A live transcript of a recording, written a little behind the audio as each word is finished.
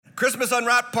Christmas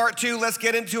Unwrapped Part 2, let's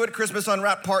get into it. Christmas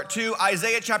Unwrapped Part 2,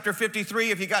 Isaiah chapter 53.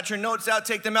 If you got your notes out,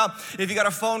 take them out. If you got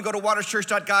a phone, go to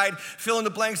waterschurch.guide. Fill in the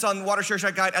blanks on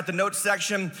waterschurch.guide at the notes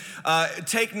section.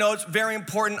 Take notes, very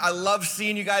important. I love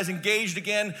seeing you guys engaged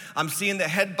again. I'm seeing the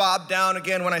head bob down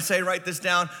again when I say write this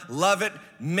down. Love it.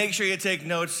 Make sure you take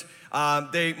notes.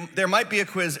 There might be a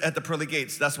quiz at the pearly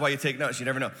gates. That's why you take notes. You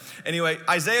never know. Anyway,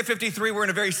 Isaiah 53, we're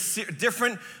in a very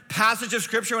different passage of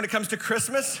scripture when it comes to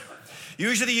Christmas.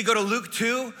 Usually you go to Luke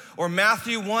 2 or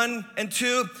Matthew 1 and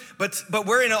 2, but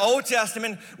we're in the Old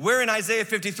Testament. We're in Isaiah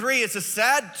 53. It's a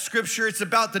sad scripture. It's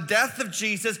about the death of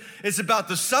Jesus. It's about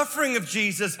the suffering of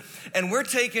Jesus. And we're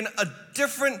taking a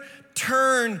different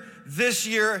turn this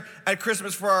year at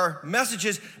Christmas for our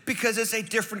messages because it's a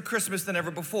different Christmas than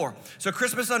ever before. So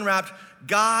Christmas Unwrapped,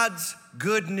 God's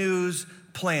good news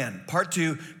plan. Part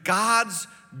 2, God's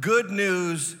good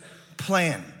news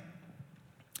plan.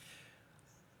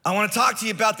 I want to talk to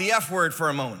you about the F word for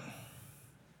a moment.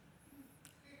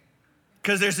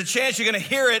 Because there's a chance you're going to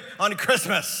hear it on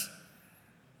Christmas.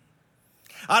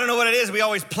 I don't know what it is. We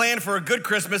always plan for a good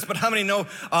Christmas, but how many know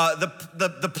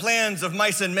the plans of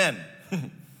mice and men?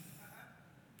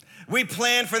 We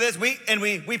plan for this, we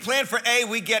plan for A,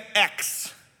 we get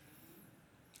X.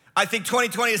 I think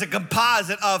 2020 is a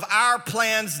composite of our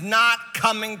plans not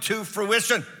coming to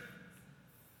fruition.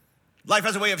 Life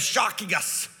has a way of shocking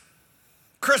us.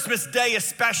 Christmas Day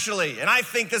especially, and I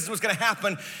think this is what's gonna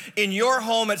happen in your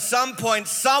home at some point.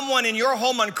 Someone in your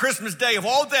home on Christmas Day of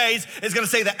all days is gonna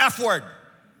say the F word.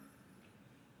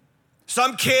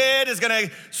 Some kid is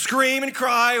gonna scream and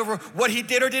cry over what he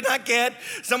did or did not get.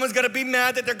 Someone's gonna be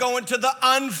mad that they're going to the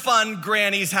unfun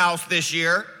granny's house this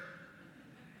year.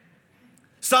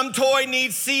 Some toy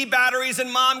needs C batteries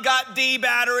and mom got D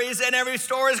batteries and every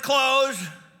store is closed.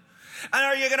 And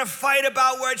are you gonna fight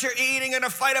about what you're eating? You're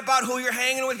gonna fight about who you're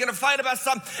hanging with? You're gonna fight about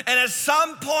something. And at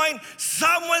some point,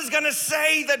 someone's gonna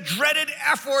say the dreaded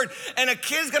F word, and a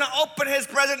kid's gonna open his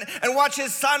present and watch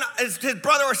his son, his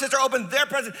brother or sister open their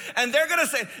present, and they're gonna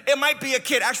say, it might be a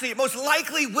kid. Actually, it most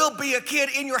likely will be a kid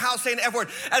in your house saying the F word.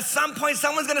 At some point,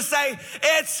 someone's gonna say,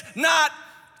 it's not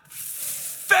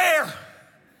fair.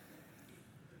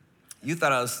 You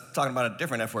thought I was talking about a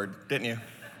different F word, didn't you?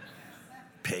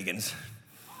 Pagans.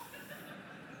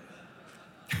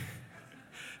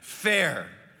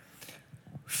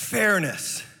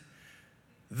 Fairness,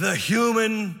 the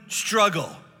human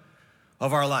struggle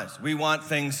of our lives. We want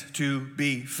things to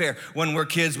be fair. When we're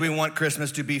kids, we want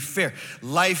Christmas to be fair.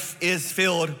 Life is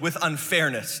filled with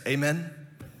unfairness, amen?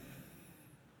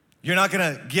 You're not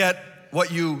gonna get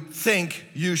what you think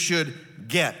you should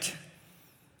get.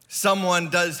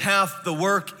 Someone does half the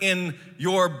work in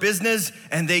your business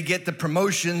and they get the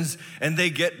promotions and they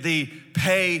get the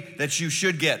pay that you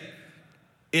should get.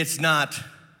 It's not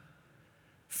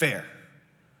fair.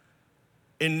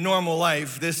 In normal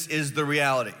life, this is the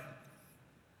reality.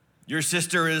 Your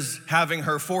sister is having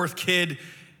her 4th kid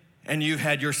and you've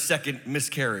had your 2nd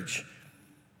miscarriage.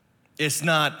 It's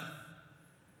not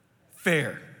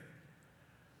fair.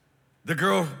 The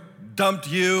girl dumped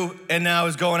you and now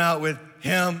is going out with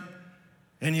him,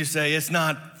 and you say, it's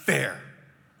not fair.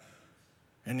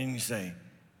 And then you say,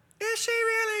 is she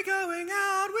really going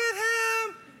out with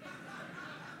him?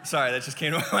 Sorry, that just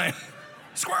came to my mind.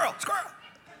 Squirrel.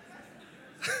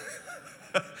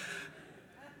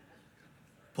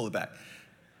 Pull it back.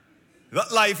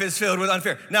 Life is filled with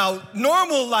unfair. Now,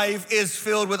 normal life is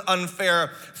filled with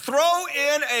unfair. Throw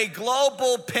in a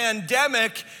global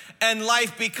pandemic and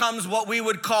life becomes what we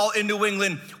would call in New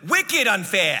England, wicked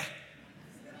unfair.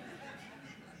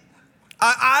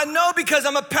 I know because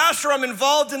I'm a pastor, I'm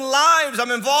involved in lives.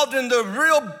 I'm involved in the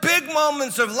real big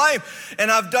moments of life. And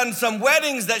I've done some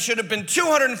weddings that should have been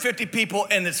 250 people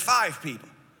and it's 5 people.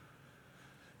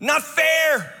 Not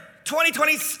fair.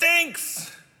 2020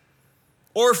 stinks.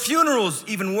 Or funerals,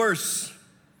 even worse.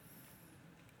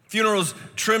 Funerals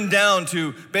trimmed down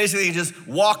to basically just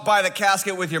walk by the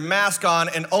casket with your mask on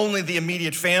and only the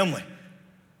immediate family.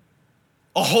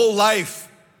 A whole life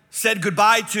said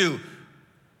goodbye to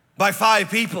by 5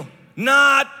 people.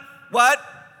 Not what?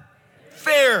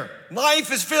 Fair.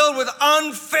 Life is filled with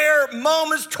unfair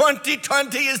moments.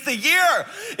 2020 is the year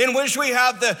in which we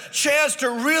have the chance to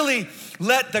really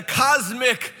let the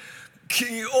cosmic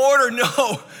can you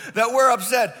know that we're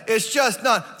upset? It's just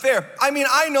not fair. I mean,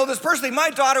 I know this personally. My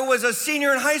daughter was a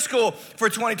senior in high school for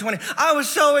 2020. I was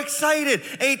so excited.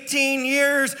 18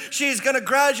 years, she's gonna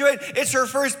graduate. It's her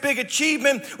first big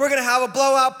achievement. We're gonna have a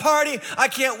blowout party. I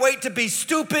can't wait to be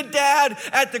stupid dad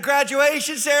at the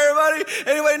graduation ceremony.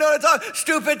 Anybody know what I'm talking?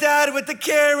 Stupid dad with the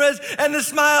cameras and the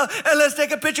smile, and let's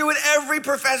take a picture with every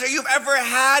professor you've ever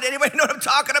had. Anybody know what I'm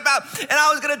talking about? And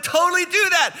I was gonna totally do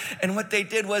that. And what they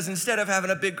did was, instead of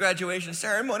having a big graduation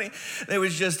ceremony, there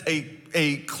was just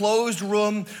a closed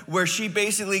room where she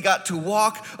basically got to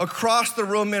walk across the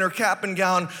room in her cap and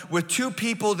gown with two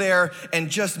people there and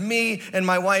just me and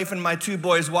my wife and my two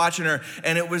boys watching her.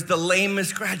 And it was the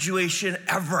lamest graduation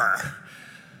ever.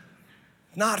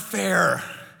 Not fair.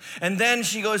 And then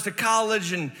she goes to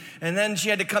college, and then she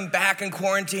had to come back and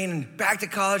quarantine, and back to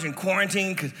college and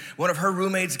quarantine because one of her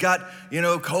roommates got,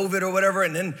 COVID or whatever,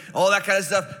 and then all that kind of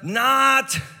stuff.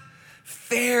 Not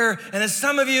fair. And as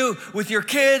some of you with your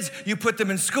kids, you put them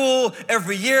in school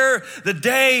every year. The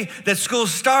day that school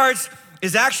starts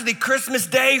is actually Christmas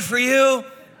Day for you.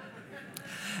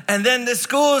 And then the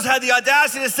schools had the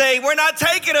audacity to say, we're not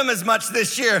taking them as much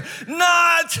this year.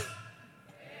 Not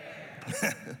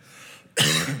fair.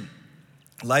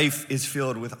 Life is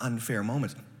filled with unfair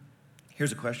moments.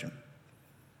 Here's a question.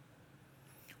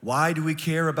 Why do we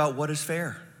care about what is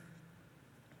fair?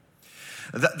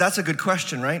 That's a good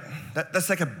question, right? That's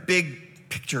like a big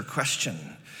picture question.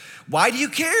 Why do you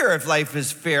care if life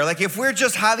is fair? Like, if we're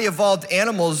just highly evolved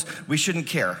animals, we shouldn't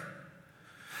care.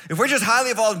 If we're just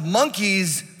highly evolved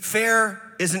monkeys, fair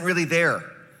isn't really there.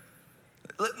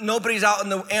 Nobody's out in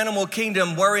the animal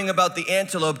kingdom worrying about the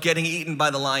antelope getting eaten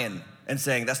by the lion and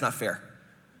saying, that's not fair.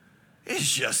 It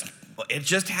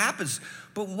just happens.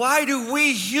 But why do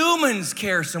we humans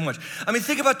care so much? I mean,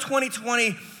 think about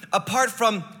 2020. Apart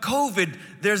from COVID,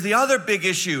 there's the other big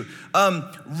issue,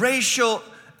 racial,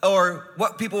 or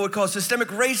what people would call systemic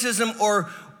racism, or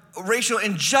racial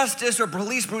injustice, or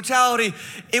police brutality.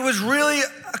 It was really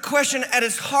a question at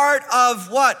its heart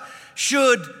of what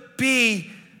should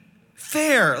be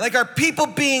fair. Like, are people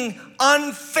being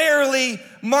unfairly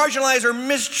marginalized or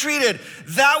mistreated?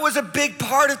 That was a big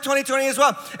part of 2020 as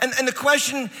well. And the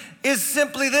question is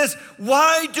simply this: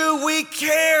 why do we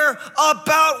care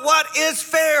about what is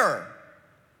fair?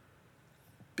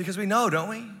 Because we know, don't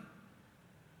we?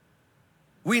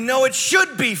 We know it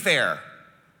should be fair.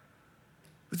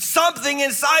 Something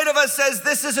inside of us says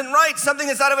this isn't right. Something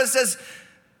inside of us says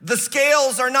the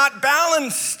scales are not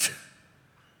balanced.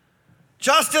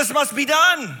 Justice must be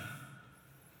done.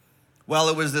 Well,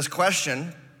 it was this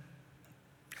question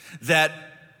that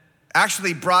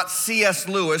actually brought C.S.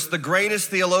 Lewis, the greatest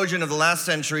theologian of the last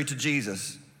century, to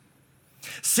Jesus.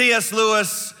 C.S.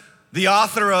 Lewis, the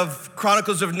author of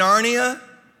Chronicles of Narnia,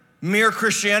 Mere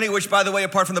Christianity, which, by the way,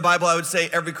 apart from the Bible, I would say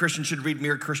every Christian should read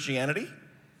Mere Christianity.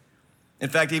 In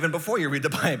fact, even before you read the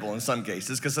Bible in some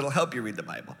cases, because it'll help you read the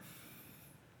Bible.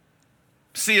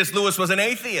 C.S. Lewis was an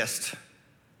atheist,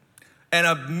 and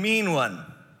a mean one.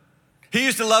 He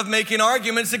used to love making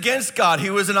arguments against God. He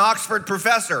was an Oxford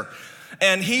professor,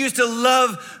 and he used to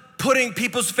love putting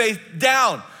people's faith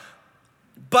down.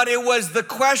 But it was the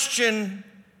question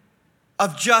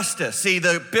of justice. See,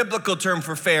 the biblical term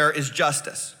for fair is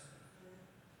justice.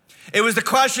 It was the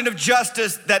question of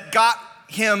justice that got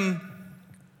him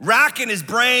racking his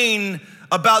brain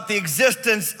about the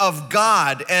existence of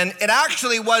God. And it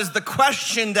actually was the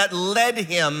question that led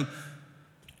him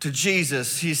to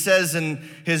Jesus. He says in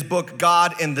his book,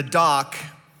 God in the Dock,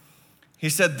 he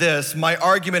said this: my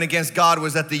argument against God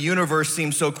was that the universe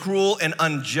seemed so cruel and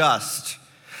unjust.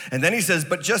 And then he says,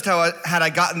 but just how had I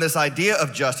gotten this idea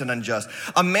of just and unjust?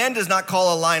 A man does not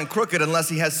call a line crooked unless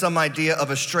he has some idea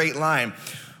of a straight line.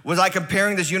 Was I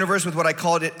comparing this universe with what I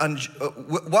called it,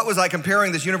 what was I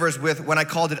comparing this universe with when I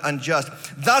called it unjust?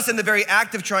 Thus, in the very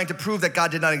act of trying to prove that God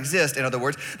did not exist, in other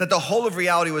words, that the whole of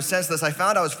reality was senseless, I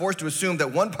found I was forced to assume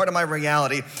that one part of my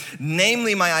reality,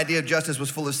 namely my idea of justice,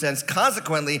 was full of sense.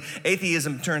 Consequently,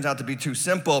 atheism turns out to be too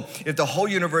simple. If the whole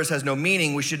universe has no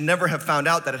meaning, we should never have found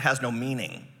out that it has no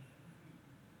meaning.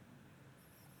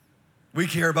 We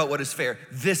care about what is fair.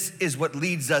 This is what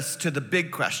leads us to the big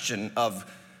question of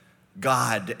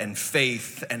God and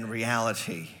faith and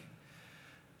reality.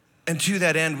 And to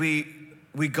that end, we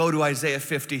go to Isaiah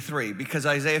 53, because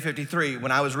Isaiah 53,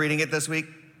 when I was reading it this week,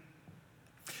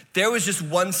 there was just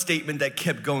one statement that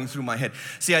kept going through my head.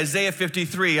 See, Isaiah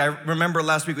 53, I remember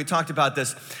last week we talked about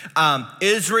this.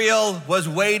 Israel was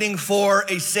waiting for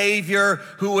a Savior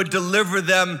who would deliver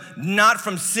them not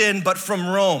from sin, but from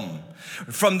Rome.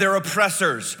 from their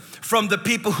oppressors, from the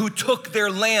people who took their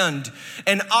land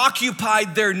and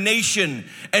occupied their nation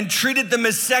and treated them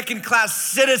as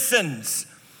second-class citizens.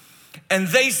 And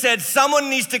they said, someone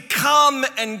needs to come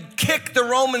and kick the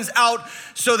Romans out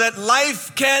so that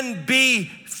life can be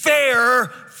fair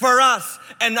for us.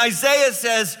 And Isaiah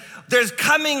says, there's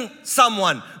coming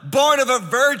someone born of a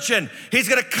virgin. He's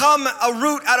gonna come a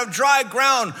root out of dry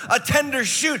ground, a tender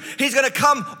shoot. He's gonna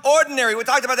come ordinary. We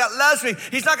talked about that last week.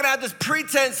 He's not gonna have this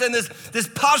pretense and this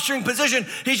posturing position.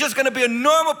 He's just gonna be a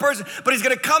normal person, but he's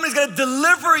gonna come and he's gonna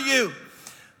deliver you.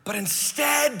 But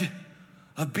instead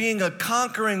of being a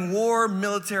conquering war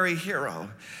military hero,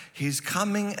 he's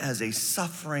coming as a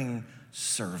suffering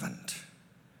servant.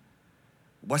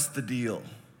 What's the deal?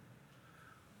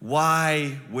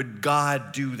 Why would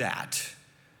God do that?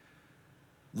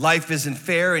 Life isn't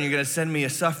fair and you're gonna send me a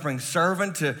suffering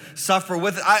servant to suffer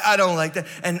with it? I don't like that.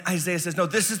 And Isaiah says, no,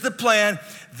 this is the plan.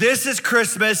 This is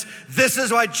Christmas. This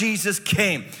is why Jesus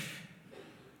came.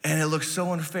 And it looks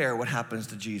so unfair what happens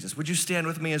to Jesus. Would you stand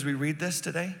with me as we read this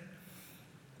today?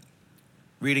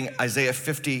 Reading Isaiah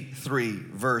 53,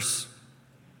 verse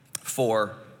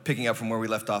 4, picking up from where we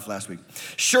left off last week.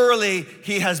 Surely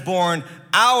he has borne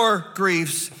our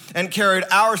griefs and carried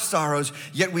our sorrows,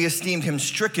 yet we esteemed him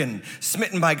stricken,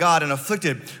 smitten by God and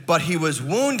afflicted. But he was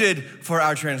wounded for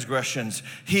our transgressions.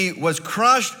 He was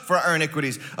crushed for our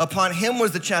iniquities. Upon him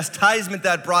was the chastisement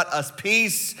that brought us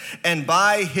peace, and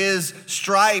by his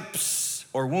stripes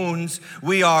or wounds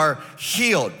we are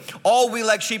healed. All we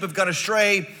like sheep have gone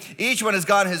astray. Each one has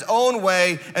gone his own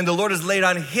way, and the Lord has laid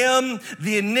on him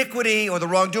the iniquity or the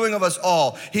wrongdoing of us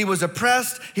all. He was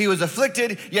oppressed, he was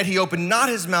afflicted, yet he opened not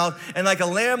his mouth. And like a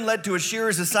lamb led to a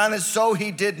shearers is silent, so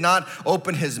he did not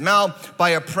open his mouth. By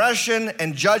oppression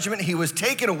and judgment he was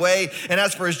taken away. And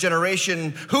as for his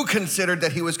generation, who considered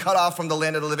that he was cut off from the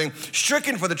land of the living,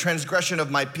 stricken for the transgression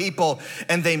of my people?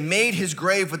 And they made his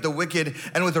grave with the wicked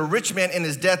and with a rich man in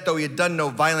his death, though he had done no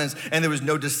violence, and there was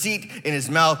no deceit in his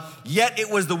mouth. Yet it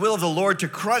was the will of the Lord to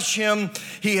crush him.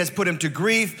 He has put him to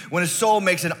grief. When his soul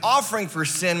makes an offering for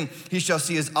sin, he shall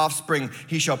see his offspring.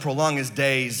 He shall prolong his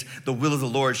days. The will of the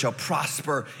Lord shall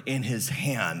prosper in his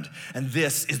hand. And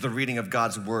this is the reading of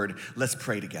God's word. Let's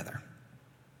pray together.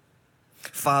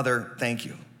 Father, thank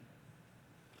you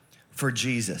for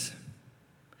Jesus.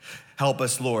 Help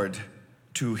us, Lord,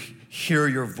 to hear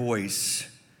your voice,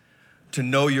 to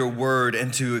know your word,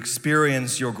 and to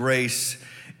experience your grace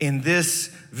in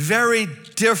this very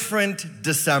different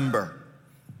December.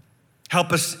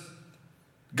 Help us,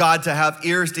 God, to have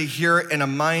ears to hear and a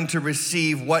mind to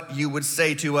receive what you would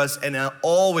say to us. And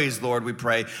always, Lord, we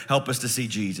pray, help us to see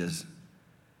Jesus,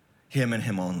 him and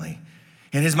him only.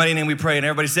 In his mighty name we pray. And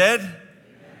everybody said, amen.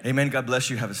 Amen. God bless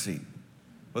you. Have a seat.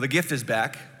 Well, the gift is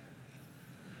back.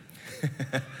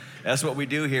 That's what we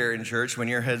do here in church. When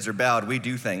your heads are bowed, we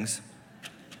do things.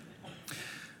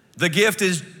 The gift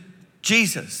is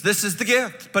Jesus. This is the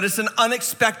gift, but it's an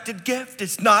unexpected gift.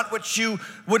 It's not what you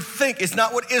would think. It's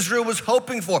not what Israel was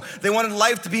hoping for. They wanted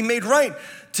life to be made right,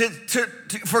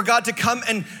 for God to come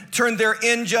and turn their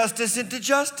injustice into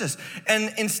justice.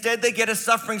 And instead they get a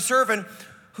suffering servant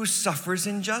who suffers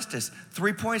injustice.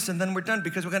 3 points and then we're done,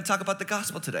 because we're gonna talk about the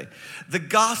gospel today. The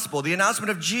gospel, the announcement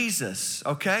of Jesus,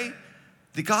 okay?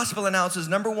 The gospel announces,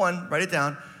 number one, write it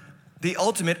down, the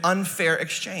ultimate unfair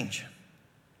exchange.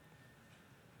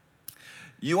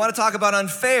 You want to talk about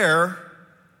unfair,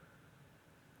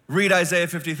 read Isaiah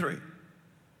 53.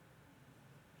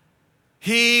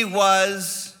 He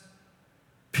was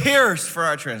pierced for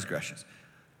our transgressions.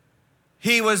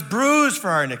 He was bruised for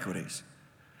our iniquities.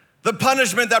 The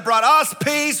punishment that brought us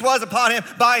peace was upon him.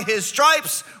 By his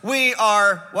stripes we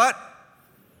are what?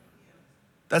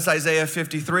 That's Isaiah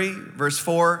 53, verse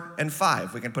 4 and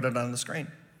 5. We can put it on the screen.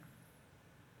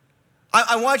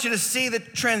 I want you to see the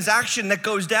transaction that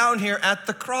goes down here at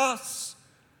the cross.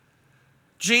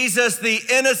 Jesus, the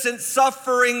innocent,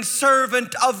 suffering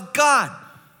servant of God.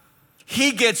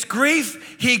 He gets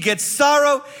grief, he gets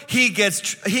sorrow, he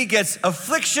gets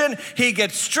affliction, he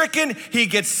gets stricken, he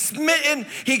gets smitten,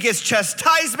 he gets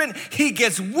chastisement, he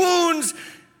gets wounds.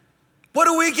 What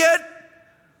do we get?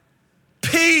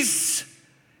 Peace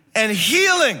and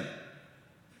healing.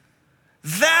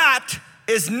 That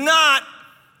is not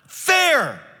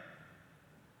fair.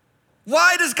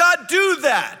 Why does God do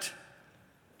that?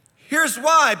 Here's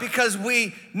why, because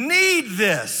we need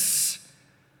this.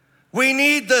 We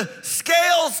need the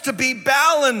scales to be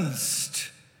balanced.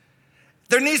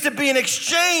 There needs to be an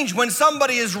exchange. When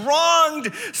somebody is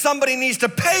wronged, somebody needs to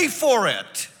pay for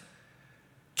it.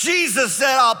 Jesus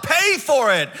said, I'll pay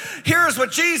for it. Here's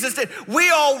what Jesus did. We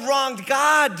all wronged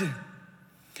God.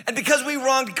 And because we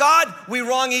wronged God, we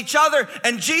wrong each other.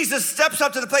 And Jesus steps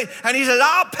up to the plate and he says,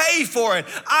 I'll pay for it.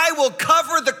 I will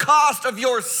cover the cost of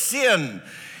your sin.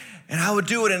 And I would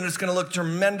do it, and it's gonna look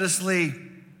tremendously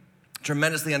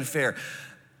unfair.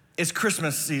 It's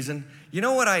Christmas season. You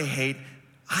know what I hate?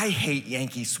 I hate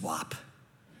Yankee swap.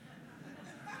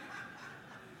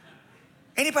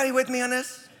 Anybody with me on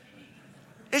this?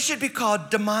 It should be called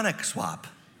demonic swap.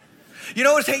 You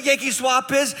know what Yankee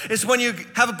swap is? It's when you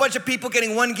have a bunch of people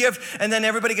getting one gift and then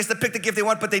everybody gets to pick the gift they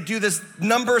want, but they do this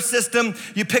number system.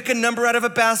 You pick a number out of a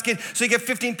basket, so you get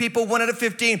 15 people, 1 out of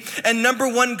 15, and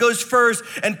number 1 goes first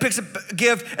and picks a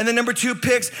gift, and then number 2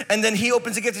 picks, and then he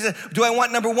opens a gift. He says, do I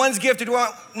want number 1's gift or do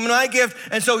I want my gift?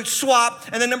 And so swap,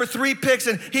 and then number 3 picks,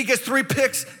 and he gets 3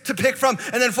 picks to pick from,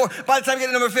 and then 4. By the time you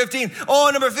get to number 15,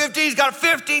 number 15's got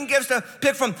 15 gifts to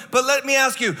pick from. But let me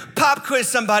ask you, pop quiz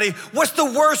somebody, what's the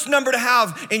worst number to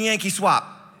have in Yankee swap?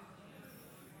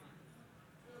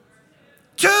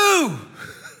 2.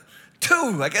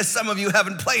 I guess some of you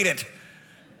haven't played it.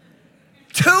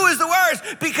 2 is the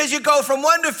worst because you go from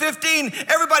 1 to 15.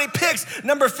 Everybody picks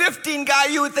number 15 guy.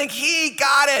 You would think he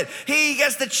got it. He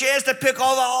gets the chance to pick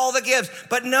all the gifts.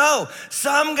 But no,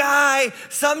 some guy,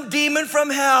 some demon from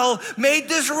hell made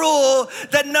this rule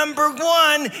that number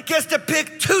 1 gets to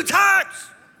pick 2 times.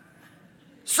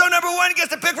 So number 1 gets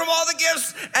to pick from all the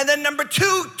gifts, and then number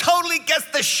 2 totally gets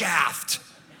the shaft.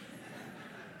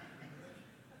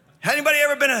 Anybody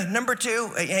ever been a number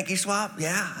 2 at Yankee Swap?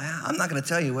 Yeah. I'm not gonna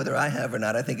tell you whether I have or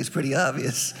not. I think it's pretty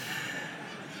obvious.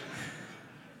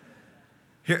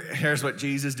 Here's what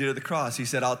Jesus did at the cross. He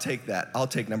said, I'll take that. I'll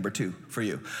take number 2 for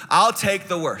you. I'll take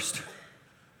the worst.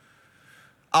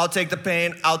 I'll take the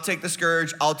pain. I'll take the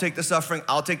scourge. I'll take the suffering.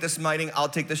 I'll take the smiting. I'll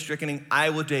take the stricken.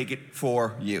 I will take it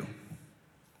for you.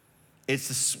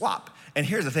 It's a swap. And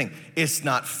here's the thing. It's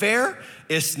not fair.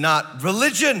 It's not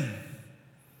religion.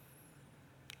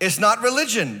 It's not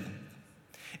religion.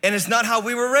 And it's not how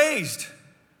we were raised.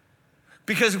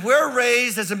 Because we're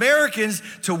raised as Americans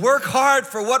to work hard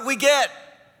for what we get.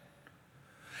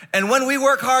 And when we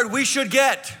work hard, we should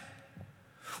get.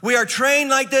 We are trained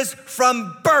like this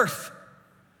from birth.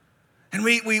 And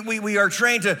we are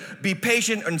trained to be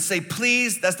patient and say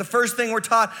please. That's the first thing we're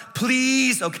taught.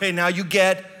 Please. Okay, now you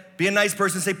get. Be a nice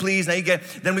person, say please, now you get.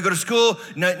 Then we go to school,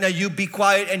 now you be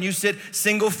quiet and you sit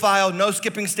single file, no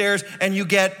skipping stairs, and you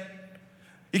get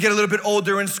a little bit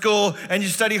older in school and you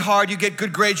study hard, you get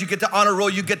good grades, you get the honor roll,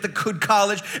 you get the good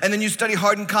college, and then you study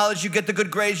hard in college, you get the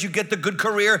good grades, you get the good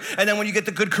career, and then when you get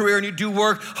the good career and you do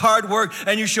work, hard work,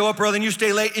 and you show up early and you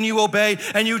stay late and you obey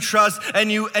and you trust and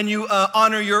you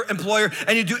honor your employer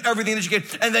and you do everything that you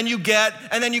get, and then you get,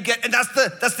 and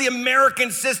that's the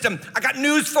American system. I got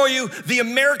news for you, the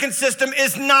American system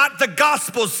is not the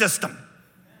gospel system.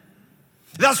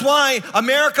 That's why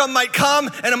America might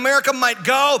come and America might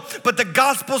go, but the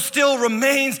gospel still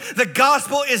remains. The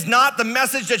gospel is not the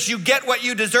message that you get what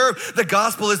you deserve. The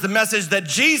gospel is the message that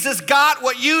Jesus got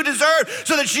what you deserve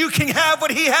so that you can have what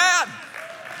he had.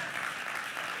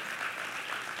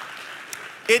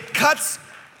 It cuts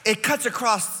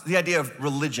across the idea of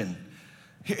religion.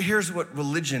 Here's what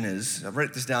religion is. I'll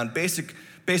write this down. Basic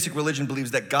religion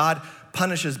believes that God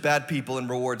punishes bad people and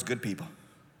rewards good people.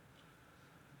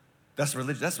 That's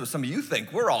religion. That's what some of you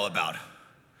think we're all about.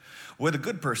 We're the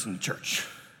good person church.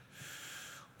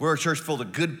 We're a church full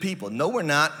of good people. No, we're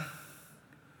not.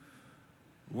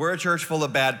 We're a church full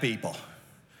of bad people.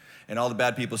 And all the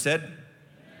bad people said, amen.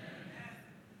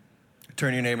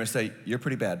 Turn to your neighbor and say, you're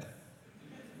pretty bad.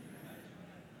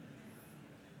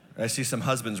 I see some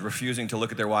husbands refusing to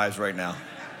look at their wives right now.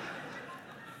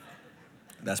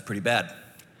 That's pretty bad.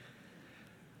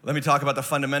 Let me talk about the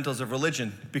fundamentals of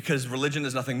religion, because religion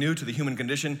is nothing new to the human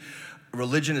condition.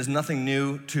 Religion is nothing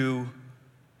new to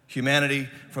humanity.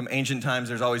 From ancient times,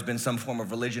 there's always been some form of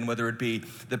religion, whether it be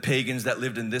the pagans that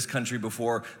lived in this country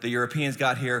before the Europeans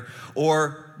got here,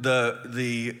 or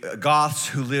the Goths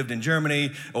who lived in Germany,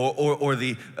 or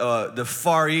the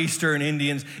Far Eastern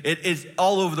Indians. It is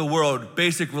all over the world.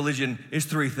 Basic religion is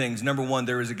 3 things. Number 1,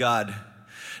 there is a God.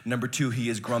 Number 2, he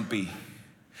is grumpy.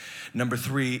 Number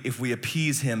 3, if we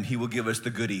appease him, he will give us the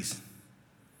goodies.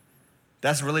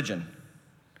 That's religion.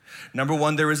 Number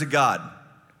 1, there is a God.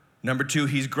 Number 2,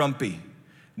 he's grumpy.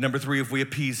 Number 3, if we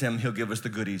appease him, he'll give us the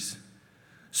goodies.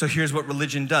 So here's what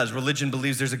religion does. Religion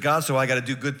believes there's a God, so I got to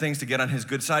do good things to get on his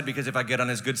good side, because if I get on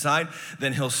his good side,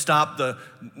 then he'll stop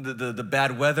the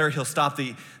bad weather. He'll stop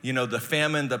the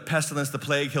famine, the pestilence, the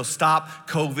plague. He'll stop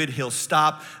COVID. He'll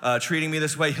stop treating me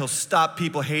this way. He'll stop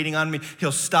people hating on me.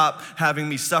 He'll stop having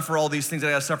me suffer all these things that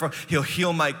I got to suffer. He'll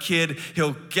heal my kid.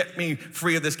 He'll get me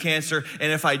free of this cancer. And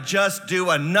if I just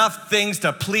do enough things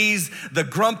to please the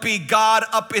grumpy God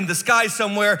up in the sky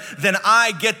somewhere, then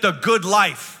I get the good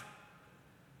life.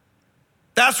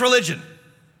 That's religion.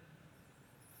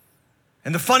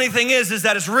 And the funny thing is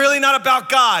that it's really not about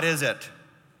God, is it?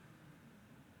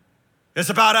 It's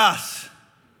about us.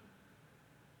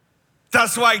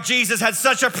 That's why Jesus had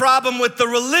such a problem with the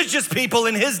religious people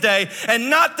in his day and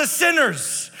not the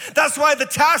sinners. That's why the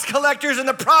tax collectors and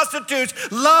the prostitutes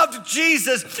loved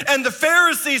Jesus, and the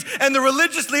Pharisees and the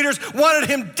religious leaders wanted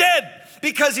him dead,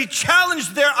 because he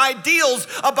challenged their ideals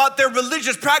about their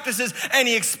religious practices, and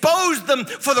he exposed them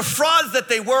for the frauds that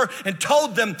they were and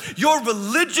told them, your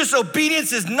religious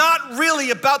obedience is not really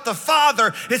about the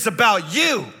Father, it's about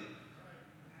you.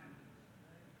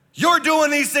 You're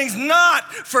doing these things not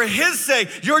for his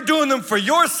sake, you're doing them for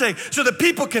your sake, so that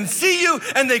people can see you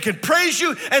and they can praise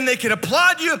you and they can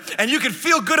applaud you and you can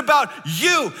feel good about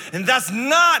you. And that's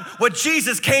not what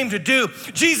Jesus came to do.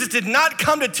 Jesus did not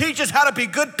come to teach us how to be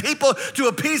good people to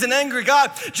appease an angry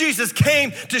God. Jesus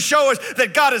came to show us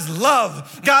that God is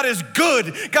love, God is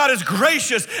good, God is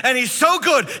gracious, and he's so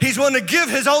good, he's willing to give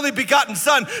his only begotten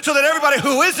son so that everybody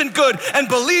who isn't good and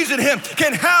believes in him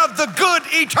can have the good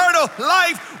eternal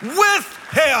life with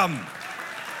him.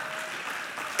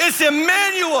 It's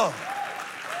Emmanuel.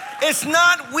 It's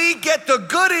not we get the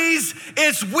goodies,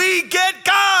 it's we get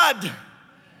God.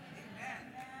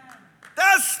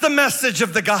 That's the message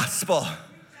of the gospel.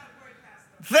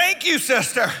 Thank you,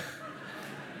 sister.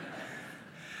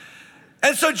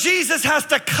 And so Jesus has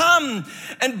to come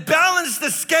and balance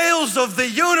the scales of the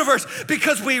universe,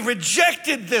 because we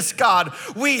rejected this God.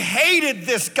 We hated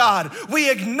this God.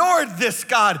 We ignored this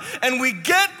God. And we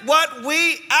get what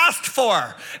we asked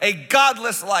for, a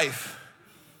godless life.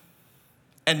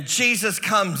 And Jesus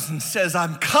comes and says,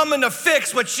 I'm coming to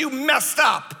fix what you messed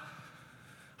up.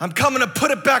 I'm coming to put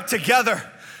it back together.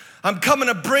 I'm coming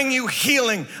to bring you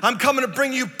healing. I'm coming to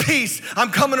bring you peace.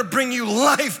 I'm coming to bring you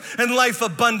life, and life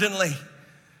abundantly.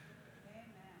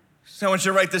 So I want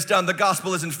you to write this down. The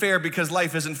gospel isn't fair because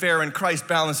life isn't fair, and Christ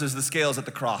balances the scales at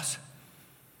the cross.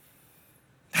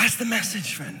 That's the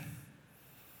message, friend.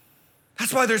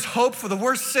 That's why there's hope for the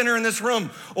worst sinner in this room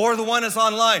or the one that's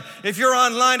online. If you're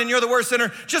online and you're the worst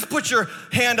sinner, just put your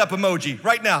hand up emoji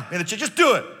right now in the chat. Just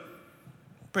do it.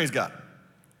 Praise God.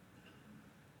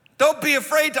 Don't be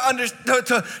afraid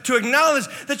to acknowledge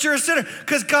that you're a sinner,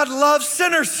 because God loves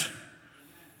sinners.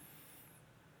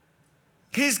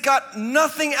 He's got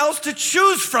nothing else to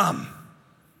choose from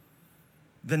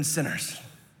than sinners.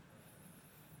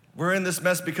 We're in this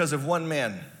mess because of one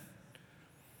man.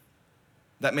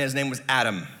 That man's name was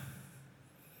Adam.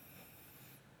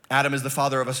 Adam is the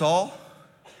father of us all.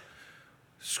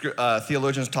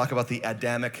 Theologians talk about the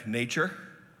Adamic nature.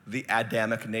 The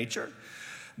Adamic nature.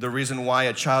 The reason why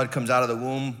a child comes out of the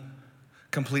womb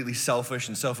completely selfish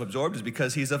and self-absorbed is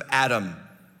because he's of Adam.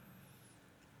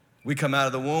 We come out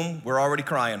of the womb, we're already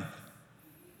crying.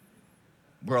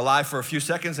 We're alive for a few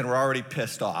seconds and we're already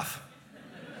pissed off.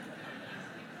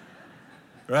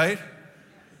 Right?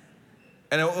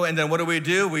 And then what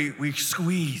do? We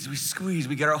squeeze,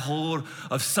 we get our hold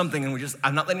of something and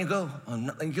I'm not letting you go, I'm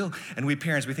not letting you go. And we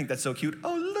parents, we think that's so cute.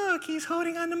 Oh, look, he's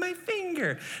holding onto my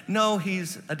finger. No,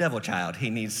 he's a devil child. He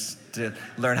needs to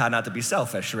learn how not to be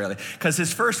selfish, really. Because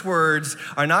his first words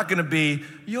are not gonna be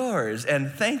yours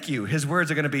and thank you. His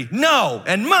words are gonna be no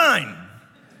and mine.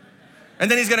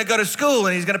 And then he's gonna go to school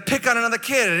and he's gonna pick on another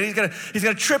kid and he's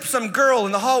gonna trip some girl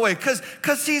in the hallway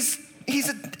because he's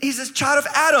a child of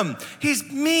Adam. He's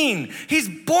mean. He's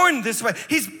born this way.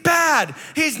 He's bad.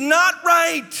 He's not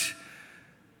right.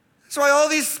 That's why all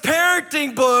these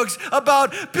parenting books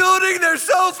about building their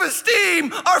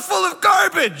self-esteem are full of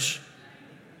garbage.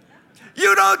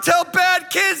 You don't tell bad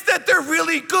kids that they're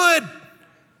really good.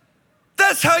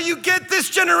 That's how you get this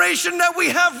generation that we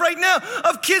have right now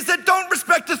of kids that don't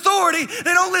respect authority.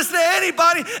 They don't listen to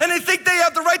anybody, and they think they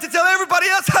have the right to tell everybody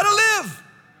else how to live.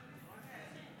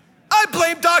 I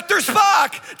blame Dr.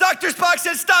 Spock. Dr. Spock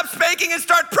said, stop spanking and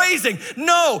start praising.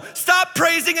 No, stop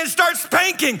praising and start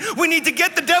spanking. We need to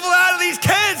get the devil out of these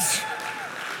kids.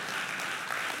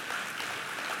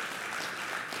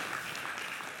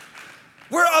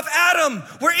 We're of Adam.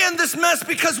 We're in this mess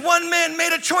because one man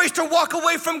made a choice to walk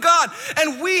away from God,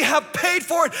 and we have paid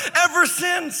for it ever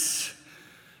since.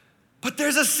 But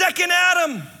there's a second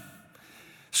Adam.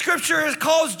 Scripture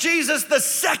calls Jesus the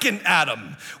second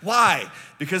Adam. Why?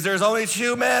 Because there's only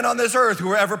two men on this earth who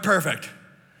were ever perfect.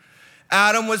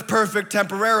 Adam was perfect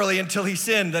temporarily until he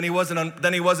sinned, then he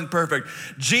wasn't perfect.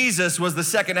 Jesus was the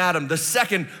second Adam, the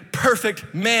second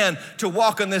perfect man to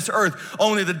walk on this earth.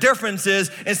 Only the difference is,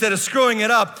 instead of screwing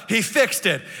it up, he fixed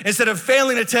it. Instead of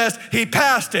failing a test, he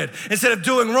passed it. Instead of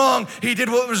doing wrong, he did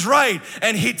what was right.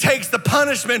 And he takes the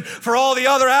punishment for all the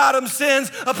other Adam's sins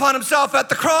upon himself at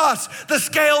the cross. The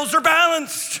scales are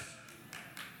balanced.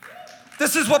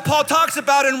 This is what Paul talks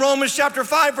about in Romans chapter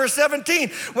 5, verse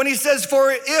 17, when he says,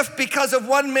 for if because of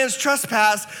one man's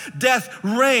trespass, death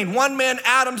reigned. One man,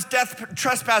 Adam's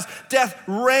trespass, death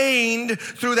reigned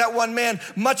through that one man,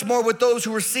 much more with those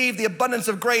who receive the abundance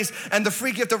of grace and the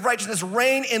free gift of righteousness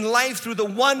reign in life through the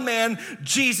one man,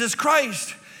 Jesus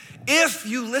Christ. If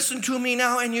you listen to me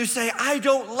now and you say, I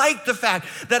don't like the fact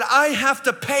that I have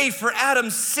to pay for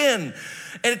Adam's sin,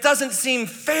 and it doesn't seem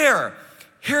fair,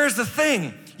 here's the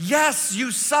thing. Yes,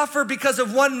 you suffer because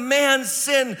of one man's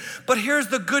sin, but here's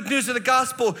the good news of the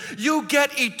gospel. You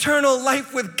get eternal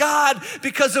life with God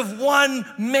because of one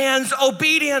man's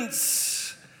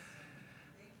obedience.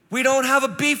 We don't have a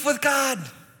beef with God.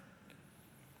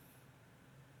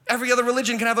 Every other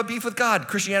religion can have a beef with God.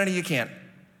 Christianity, you can't.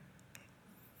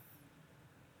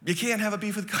 You can't have a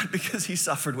beef with God because he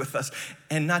suffered with us,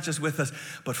 and not just with us,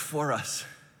 but for us.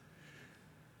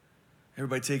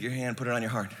 Everybody take your hand, put it on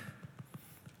your heart.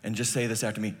 And just say this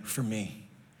after me, for me.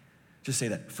 Just say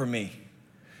that, for me.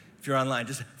 If you're online,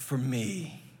 just for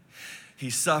me.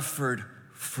 He suffered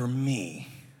for me.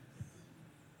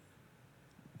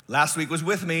 Last week was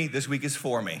with me, this week is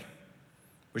for me.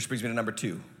 Which brings me to number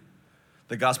 2.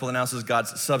 The gospel announces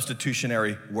God's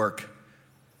substitutionary work.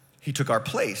 He took our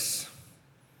place.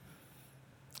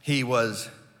 He was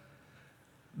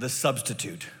the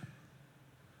substitute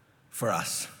for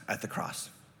us at the cross.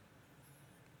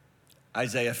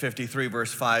 Isaiah 53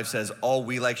 verse 5 says, all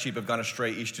we like sheep have gone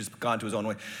astray, each has gone to his own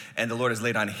way. And the Lord has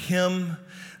laid on him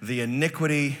the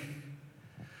iniquity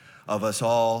of us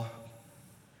all.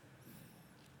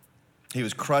 He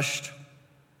was crushed.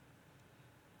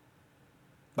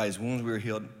 By his wounds we were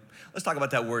healed. Let's talk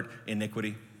about that word,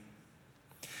 iniquity.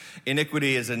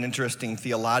 Iniquity is an interesting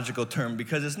theological term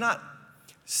because it's not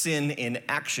sin in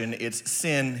action, it's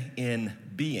sin in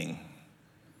being.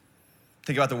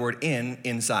 Think about the word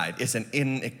inside. It's an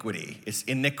iniquity. It's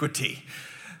iniquity.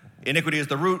 Iniquity is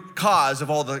the root cause of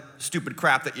all the stupid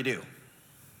crap that you do.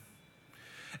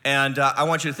 And I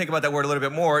want you to think about that word a little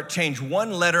bit more. Change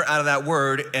one letter out of that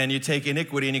word, and you take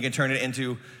iniquity and you can turn it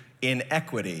into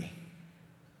inequity.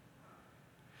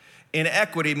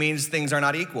 Inequity means things are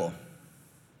not equal.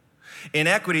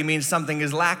 Inequity means something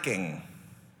is lacking.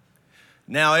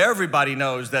 Now, everybody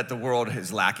knows that the world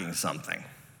is lacking something.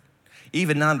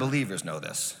 Even non-believers know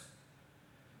this.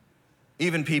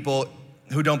 Even people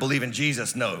who don't believe in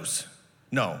Jesus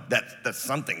know that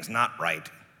something's not right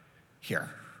here.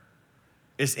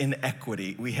 It's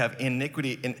inequity. We have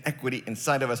inequity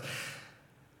inside of us.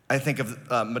 I think of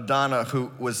Madonna,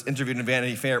 who was interviewed in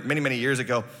Vanity Fair many, many years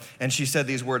ago, and she said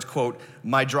these words, quote,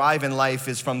 my drive in life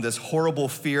is from this horrible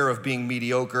fear of being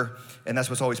mediocre, and that's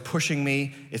what's always pushing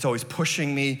me. It's always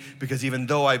pushing me because even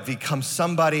though I've become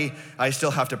somebody, I still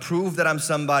have to prove that I'm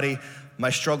somebody.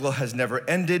 My struggle has never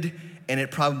ended, and it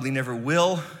probably never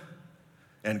will,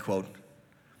 end quote.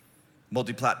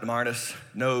 Multi-platinum artist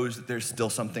knows that there's still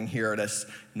something here that's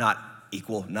not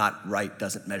equal, not right,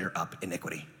 doesn't measure up,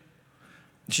 iniquity.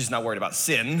 She's not worried about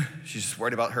sin. She's just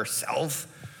worried about herself.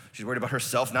 She's worried about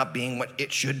herself not being what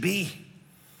it should be.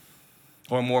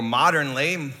 Or more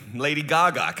modernly, Lady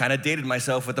Gaga. Kind of dated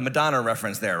myself with the Madonna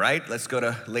reference there, right? Let's go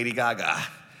to Lady Gaga,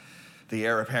 the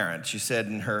heir apparent. She said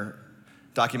in her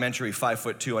documentary,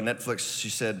 5'2" on Netflix, she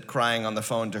said, crying on the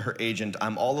phone to her agent,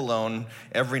 I'm all alone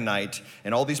every night,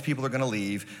 and all these people are gonna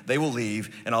leave. They will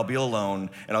leave, and I'll be alone,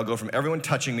 and I'll go from everyone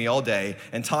touching me all day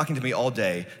and talking to me all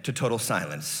day to total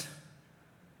silence.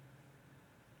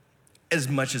 As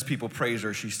much as people praise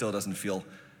her, she still doesn't feel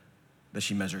that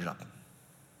she measures up.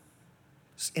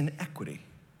 It's inequity.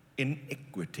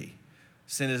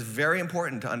 Sin is very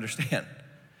important to understand.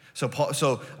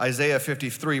 So Isaiah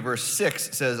 53 verse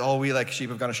 6 says, all we like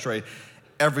sheep have gone astray.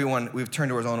 Everyone, we've turned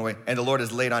to his own way, and the Lord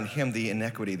has laid on him the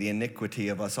iniquity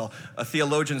of us all.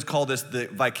 Theologians call this the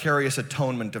vicarious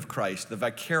atonement of Christ. The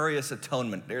vicarious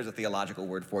atonement, there's a theological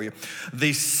word for you.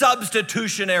 The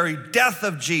substitutionary death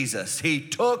of Jesus. He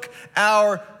took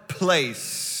our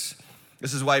place.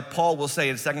 This is why Paul will say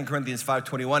in 2 Corinthians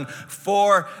 5:21,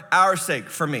 for our sake,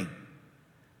 for me,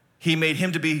 he made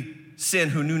him to be sin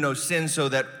who knew no sin so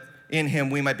that in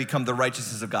him we might become the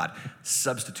righteousness of God.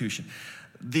 Substitution.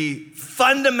 the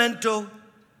fundamental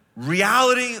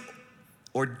reality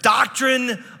or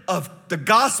doctrine of the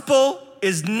gospel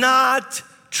is not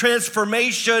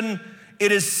transformation,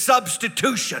 it is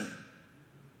substitution.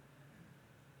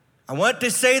 I want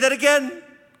to say that again,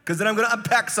 because then I'm going to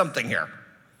unpack something here.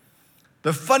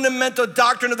 The fundamental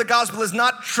doctrine of the gospel is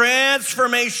not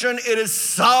transformation, it is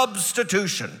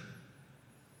substitution.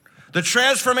 The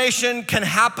transformation can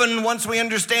happen once we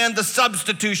understand the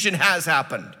substitution has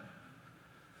happened.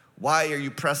 Why are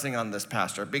you pressing on this,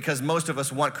 Pastor? Because most of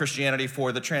us want Christianity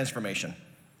for the transformation.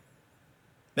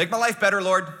 Make my life better,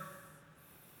 Lord.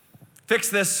 Fix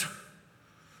this.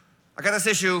 I got this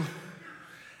issue.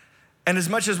 And as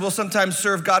much as we'll sometimes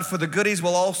serve God for the goodies,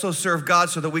 we'll also serve God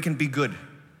so that we can be good.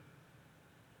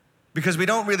 Because we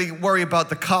don't really worry about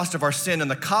the cost of our sin in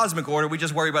the cosmic order, we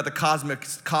just worry about the cosmic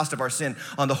cost of our sin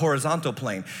on the horizontal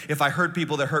plane. If I hurt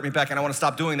people that hurt me back and I want to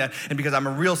stop doing that, and because I'm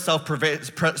a real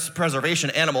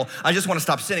self-preservation animal, I just want to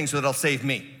stop sinning so that it'll save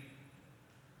me.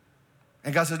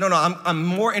 And God says, no, I'm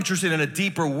more interested in a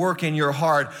deeper work in your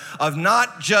heart of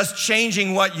not just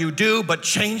changing what you do, but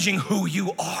changing who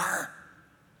you are.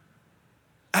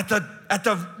 At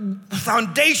the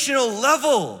foundational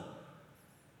level.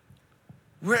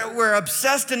 We're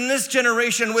obsessed in this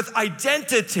generation with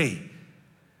identity.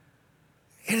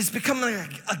 It has become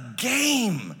like a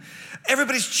game.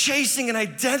 Everybody's chasing an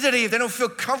identity. If they don't feel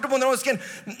comfortable in their own skin,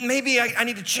 maybe I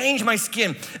need to change my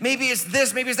skin. Maybe it's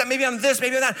this, maybe it's that, maybe I'm this,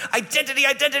 maybe I'm that. Identity,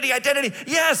 identity, identity.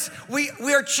 Yes, we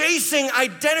are chasing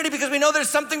identity because we know there's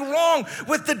something wrong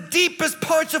with the deepest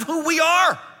parts of who we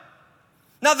are.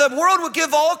 Now, the world will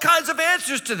give all kinds of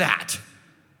answers to that.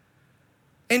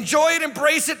 Enjoy it,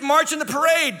 embrace it, march in the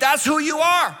parade. That's who you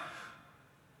are.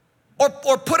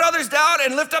 Or put others down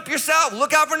and lift up yourself.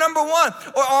 Look out for number one.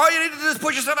 Or all you need to do is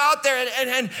put yourself out there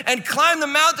and climb the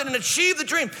mountain and achieve the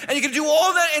dream. And you can do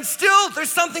all that and still there's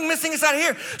something missing inside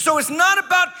here. So it's not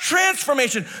about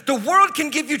transformation. The world can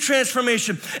give you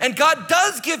transformation. And God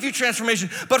does give you transformation.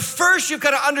 But first you've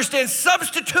got to understand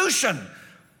substitution.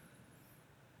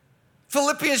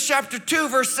 Philippians chapter 2,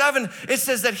 verse 7, it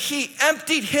says that he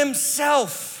emptied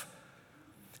himself.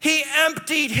 He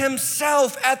emptied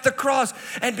himself at the cross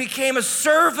and became a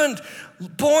servant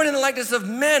born in the likeness of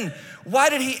men. Why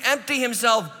did he empty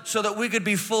himself? So that we could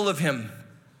be full of him.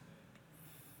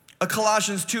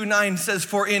 Colossians 2:9 says,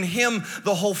 for in him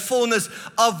the whole fullness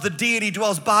of the deity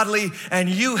dwells bodily, and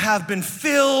you have been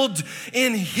filled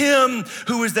in him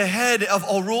who is the head of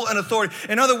all rule and authority.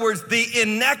 In other words, the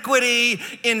inequity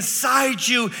inside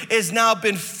you is now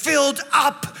been filled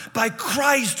up by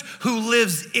Christ who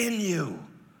lives in you.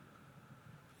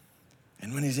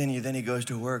 And when he's in you, then he goes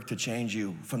to work to change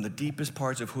you from the deepest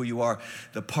parts of who you are,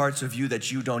 the parts of you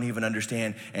that you don't even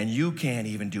understand and you can't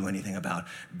even do anything about.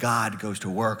 God goes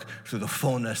to work through the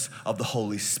fullness of the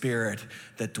Holy Spirit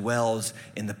that dwells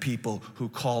in the people who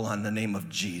call on the name of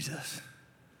Jesus.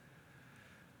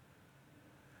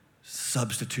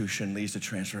 Substitution leads to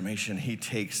transformation. He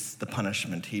takes the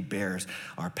punishment. He bears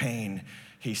our pain.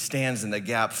 He stands in the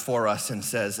gap for us and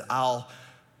says, I'll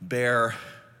bear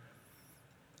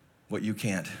what you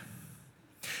can't.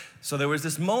 So there was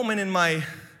this moment in my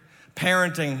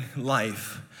parenting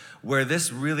life where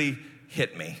this really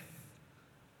hit me,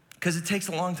 because it takes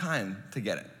a long time to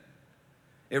get it.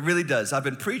 It really does. I've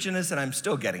been preaching this and I'm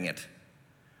still getting it.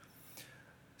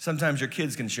 Sometimes your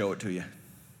kids can show it to you.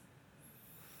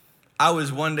 I was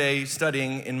one day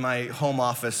studying in my home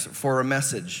office for a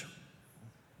message,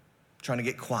 trying to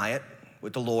get quiet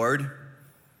with the Lord.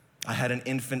 I had an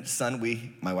infant son.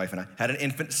 My wife and I, had an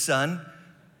infant son.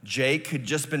 Jake had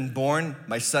just been born.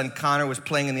 My son Connor was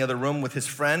playing in the other room with his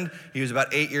friend. He was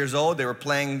about 8 years old. They were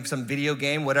playing some video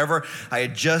game, whatever.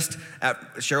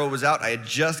 Cheryl was out. I had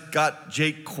just got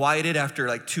Jake quieted after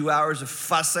like 2 hours of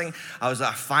fussing. I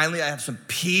have some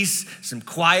peace, some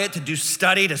quiet to do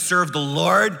study, to serve the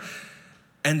Lord.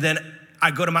 And then I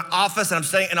go to my office and I'm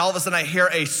studying, and all of a sudden I hear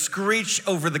a screech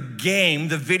over the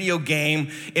video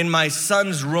game in my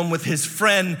son's room with his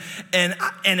friend, and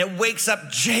it wakes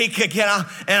up Jake again,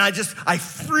 and I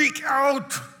freak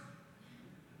out.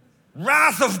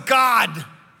 Wrath of God.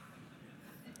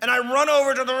 And I run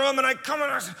over to the room and I come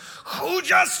and I say, who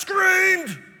just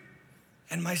screamed?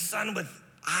 And my son with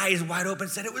eyes wide open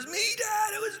said, it was me,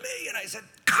 Dad, it was me. And I said,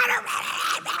 Connor.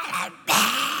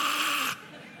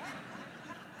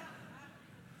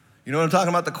 You know what I'm talking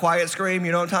about, the quiet scream?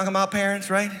 You know what I'm talking about, parents,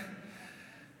 right?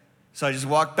 So I just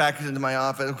walked back into my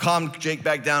office, calmed Jake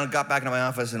back down, got back into my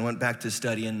office, and went back to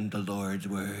studying the Lord's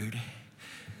Word.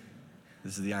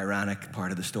 This is the ironic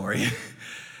part of the story.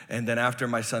 And then after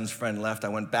my son's friend left, I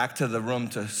went back to the room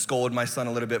to scold my son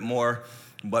a little bit more.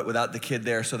 but without the kid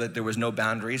there so that there was no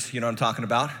boundaries. You know what I'm talking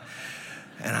about?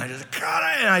 And I just got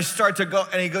it, and I start to go,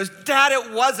 and he goes, Dad,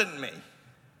 it wasn't me.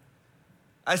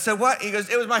 I said, what? He goes,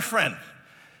 it was my friend.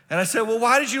 And I said, well,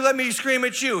 why did you let me scream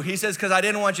at you? He says, because I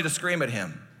didn't want you to scream at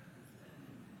him.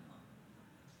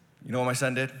 You know what my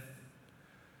son did?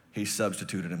 He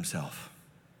substituted himself.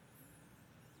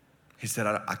 He said,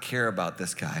 I care about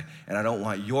this guy, and I don't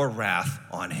want your wrath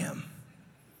on him.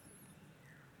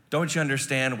 Don't you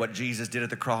understand what Jesus did at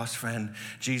the cross, friend?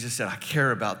 Jesus said, I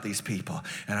care about these people,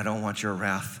 and I don't want your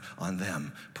wrath on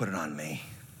them. Put it on me.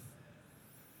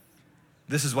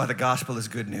 This is why the gospel is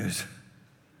good news.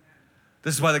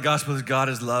 This is why the gospel is God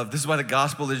is love. This is why the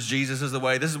gospel is Jesus is the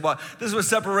way. This is what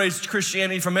separates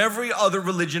Christianity from every other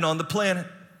religion on the planet.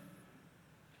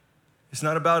 It's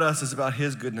not about us, it's about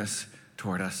his goodness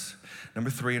toward us. Number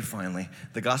 3, and finally,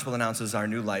 the gospel announces our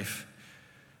new life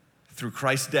through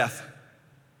Christ's death.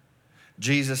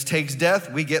 Jesus takes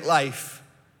death, we get life.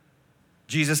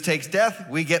 Jesus takes death,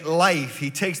 we get life.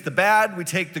 He takes the bad, we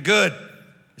take the good.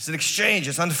 It's an exchange,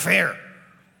 it's unfair.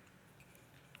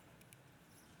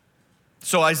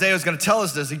 So Isaiah is going to tell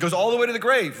us this. He goes all the way to the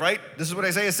grave, right? This is what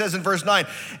Isaiah says in verse 9.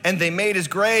 And they made his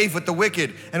grave with the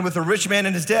wicked and with the rich man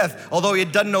in his death. Although he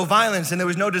had done no violence and there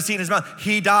was no deceit in his mouth,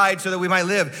 he died so that we might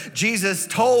live. Jesus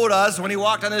told us when he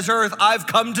walked on this earth, I've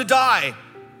come to die.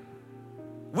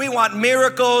 We want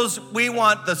miracles. We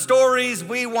want the stories.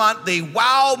 We want the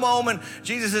wow moment.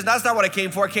 Jesus says, that's not what I came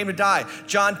for. I came to die.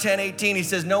 John 10:18, he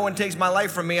says, no one takes my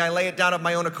life from me. I lay it down of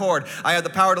my own accord. I have the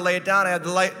power to lay it down. I have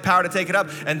the power to take it up.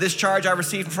 And this charge I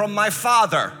received from my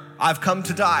Father. I've come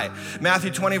to die.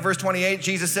 Matthew 20, verse 28,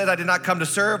 Jesus said, I did not come to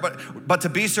serve, but to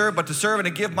be served, but to serve and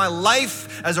to give my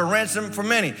life as a ransom for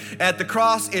many. At the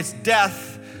cross, it's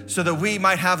death so that we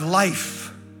might have life.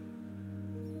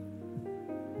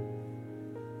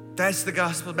 That's the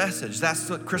gospel message. That's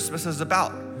what Christmas is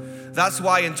about. That's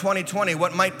why in 2020,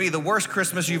 what might be the worst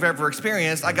Christmas you've ever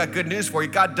experienced, I got good news for you.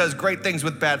 God does great things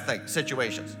with bad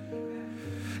situations.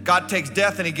 God takes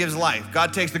death and he gives life.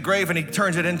 God takes the grave and he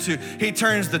turns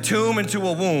the tomb into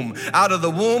a womb. Out of the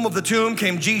womb of the tomb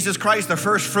came Jesus Christ, the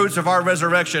first fruits of our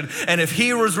resurrection. And if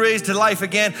he was raised to life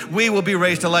again, we will be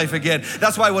raised to life again.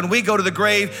 That's why when we go to the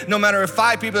grave, no matter if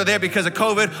 5 people are there because of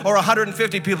COVID or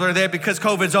 150 people are there because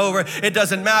COVID's over, it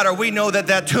doesn't matter. We know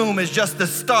that tomb is just the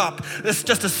stop. It's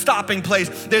just a stopping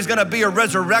place. There's gonna be a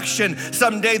resurrection.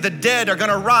 Someday the dead are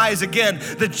gonna rise again.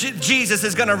 Jesus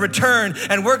is gonna return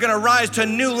and we're gonna rise to a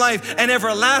new life and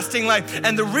everlasting life.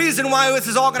 And the reason why this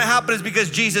is all going to happen is because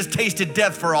Jesus tasted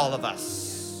death for all of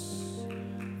us.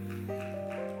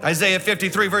 Isaiah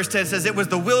 53 verse 10 says, it was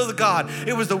the will of God.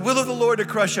 It was the will of the Lord to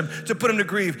crush him, to put him to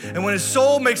grief. And when his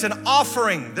soul makes an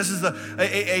offering, this is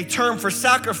a term for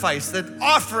sacrifice, that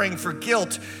offering for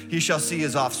guilt, he shall see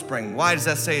his offspring. Why does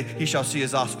that say he shall see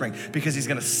his offspring? Because he's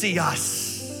going to see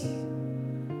us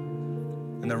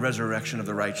in the resurrection of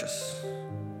the righteous.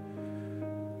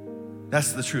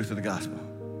 That's the truth of the gospel.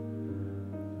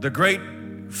 The great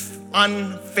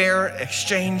unfair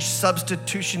exchange,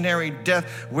 substitutionary death,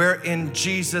 wherein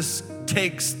Jesus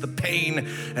takes the pain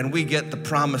and we get the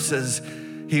promises.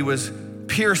 He was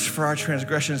pierced for our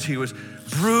transgressions. He was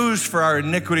bruised for our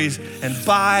iniquities. And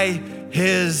by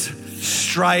his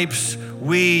stripes,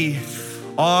 we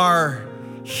are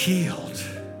healed.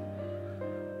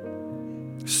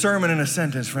 Sermon in a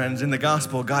sentence, friends. In the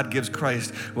gospel, God gives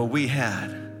Christ what we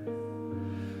had,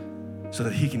 so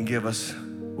that he can give us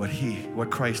what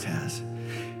Christ has.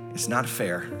 It's not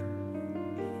fair.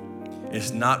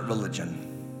 It's not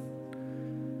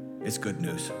religion. It's good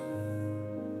news.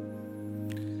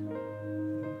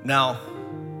 Now,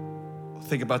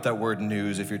 think about that word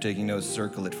news. If you're taking notes,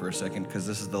 circle it for a second, because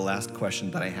this is the last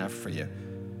question that I have for you.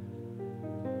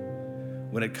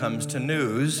 When it comes to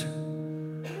news,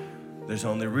 there's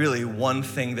only really one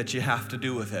thing that you have to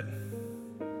do with it.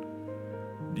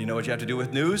 Do you know what you have to do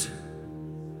with news?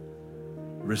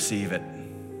 Receive it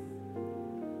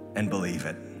and believe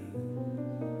it.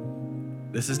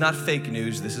 This is not fake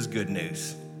news, this is good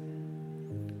news.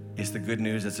 It's the good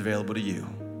news that's available to you.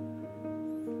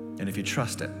 And if you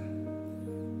trust it,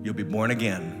 you'll be born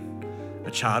again,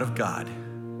 a child of God.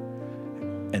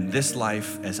 And this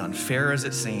life, as unfair as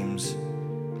it seems,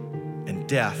 and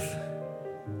death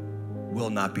will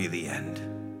not be the end.